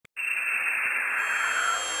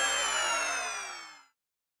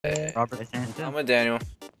Robert, stand still. I'm with Daniel.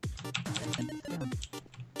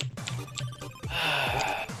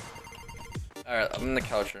 Alright, I'm in the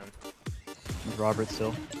couch room. Robert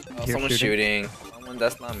still. Oh, someone's shooting. Someone,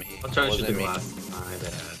 that's not me. I'm trying to shoot the me. glass. My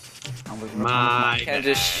bad. My You can't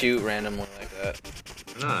just shoot randomly like that.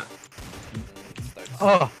 I'm not.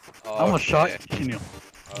 Oh, I Oh, almost shot okay. you, Daniel.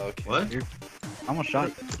 Okay. What? I almost shot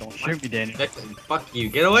you. Don't shoot me, Daniel. Fuck you.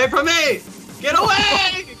 Get away from me! Get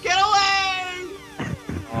away! Get away!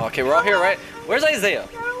 Oh, okay, we're all here, right? Where's Isaiah?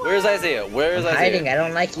 Where's Isaiah? Where's Isaiah? Hiding, I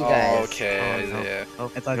don't like you guys. Oh, okay, Oh, no. Isaiah.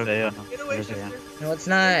 Oh, it's Isaiah. Get away, There's sister. Isaiah. No, it's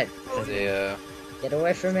not. Isaiah. Get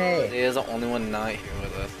away from me. Isaiah's the only one not here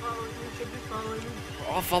with us.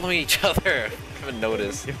 We're all following each other. I haven't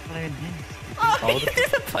noticed. You're following him. Oh, Follow he the-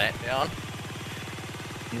 did the plant down.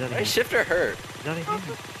 He's out of Why here. shifter hurt? He's out of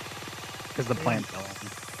here. Because the plant fell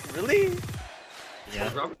on me. Really? Yeah.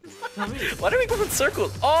 Tell me. Why do we go in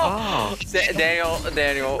circles? Oh! Daniel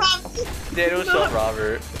shot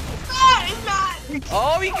Robert.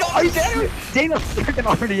 Oh, he got Daniel! Daniel's freaking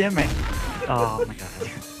already in me. Oh my god.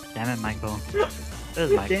 Damn it, Michael. This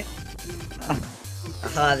is Michael.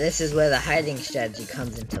 Oh, this is where the hiding strategy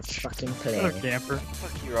comes into fucking play. Little camper.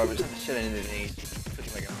 Fuck you, Robert. Shit, I didn't need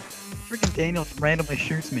my gun. Freaking Daniel randomly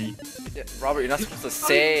shoots me. Yeah, Robert, you're not supposed to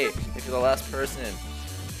say if you're the last person.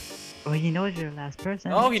 Well, he knows you're the last person.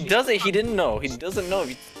 No, he doesn't. He didn't know. He doesn't know.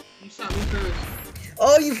 You shot me first.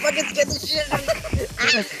 Oh, you fucking scared the shit out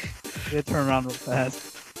of me. Yeah, turn around real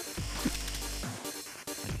fast.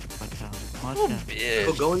 Oh, bitch.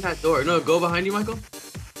 Oh, go in that door. No, go behind you, Michael.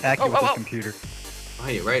 Attack you with the computer.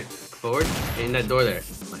 Behind you, right? Forward. In that door there.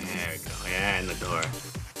 There we go. Yeah, in the door.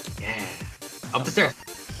 Yeah. Up the stairs.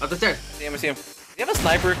 Up the stairs. I see him. Do you have a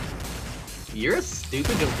sniper? You're a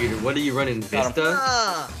stupid computer. What are you running, Got him. Vista?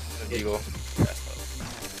 Ah. Eagle.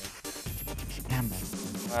 Damn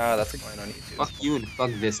it. Wow, that's going on YouTube. Fuck you and fuck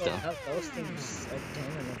Vista. Those things are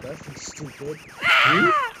damn, those things stupid. Hmm?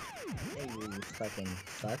 Hey, you fucking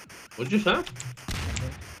fuck. What'd you say?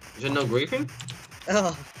 You said no griefing?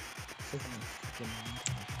 Oh.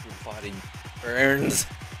 Your body burns.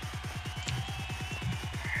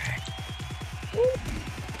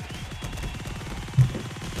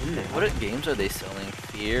 What games are they selling?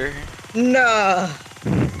 Fear? No.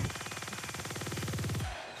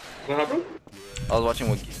 What happened? I was watching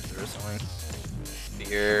what games they were selling.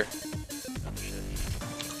 Fear.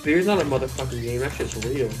 Fear's not a motherfucking game. That shit's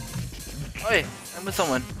real. Hey, I'm with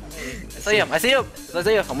someone. I see him. I see him. It's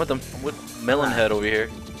Isaiah. I'm with him. I'm with Melonhead over here.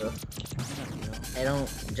 I don't,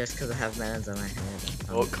 just because I have melons on my head.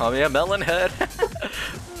 Oh, call me a Melonhead.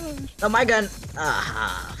 Oh, my gun.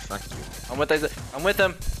 Ah, fuck you. I'm with Isaiah. I'm with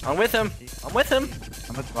him. I'm with him. I'm with him.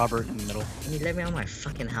 I'm with Robert in the middle. Can you let me out of my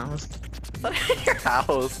fucking house? It's not in your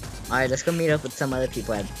house. Alright, let's go meet up with some other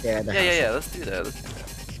people there at the house. Yeah. Let's do that.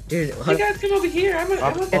 Dude, You hold guys come over here. I'm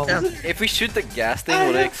a If we shoot the gas thing,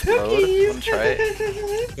 will it explode? Wanna try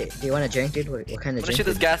it? do you want a drink, dude? What kind of Wanna drink? shoot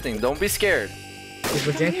this gas thing? Don't be scared. Dude,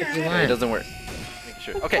 we'll drink if you It want. doesn't work. Make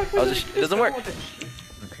sure. Okay, it doesn't work.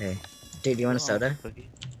 Okay. Dude, do you want a soda?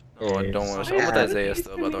 Oh, I don't want to. I'm with Isaiah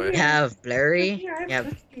still, by the way. You have Blurry. You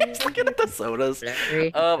have He's looking at the sodas.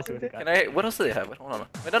 Blurry. Can I? What else do they have? Hold on.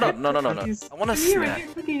 Wait, no. I want a snack.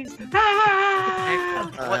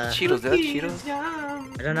 What Cheetos? Do they have Cheetos?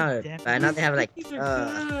 I don't know, but I know they have like, they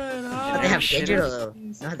have Shit. digital.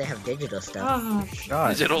 No, they have digital stuff. Shot.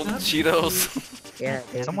 Digital Cheetos. Yeah.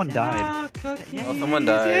 Someone died. Oh, someone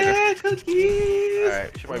died. Alright,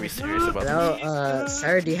 we should probably be serious about this. Hello,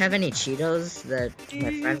 sir, do you have any Cheetos? That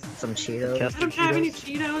my friend has some Cheetos. Chest I don't have any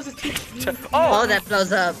Cheetos. Cheetos. Oh, that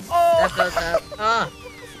blows up. That Oh! blows up. Oh.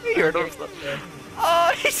 He hurt himself.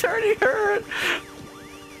 Oh, he's already hurt.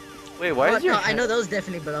 Wait, why is your No, I head- know those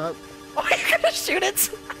definitely blow up. Oh, you're gonna shoot it?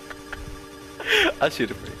 I'll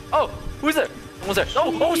shoot it for you. Oh, who's there? Someone's there.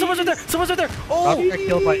 Oh, someone's right there. Someone's right there. Oh, Robert got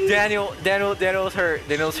killed by. Daniel's hurt.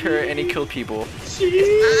 Daniel's hurt, and he killed people. Nice,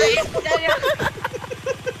 Daniel.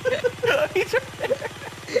 He's right there.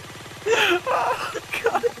 Oh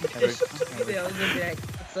God. Yeah, I was gonna be like,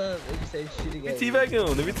 what's up? And you say shoot again. Let me teabag him.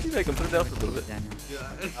 Let me teabag him. Put him down for a little bit. Daniel.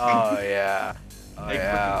 Oh yeah. Oh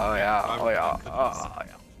yeah. Oh yeah. Oh yeah. Oh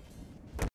yeah.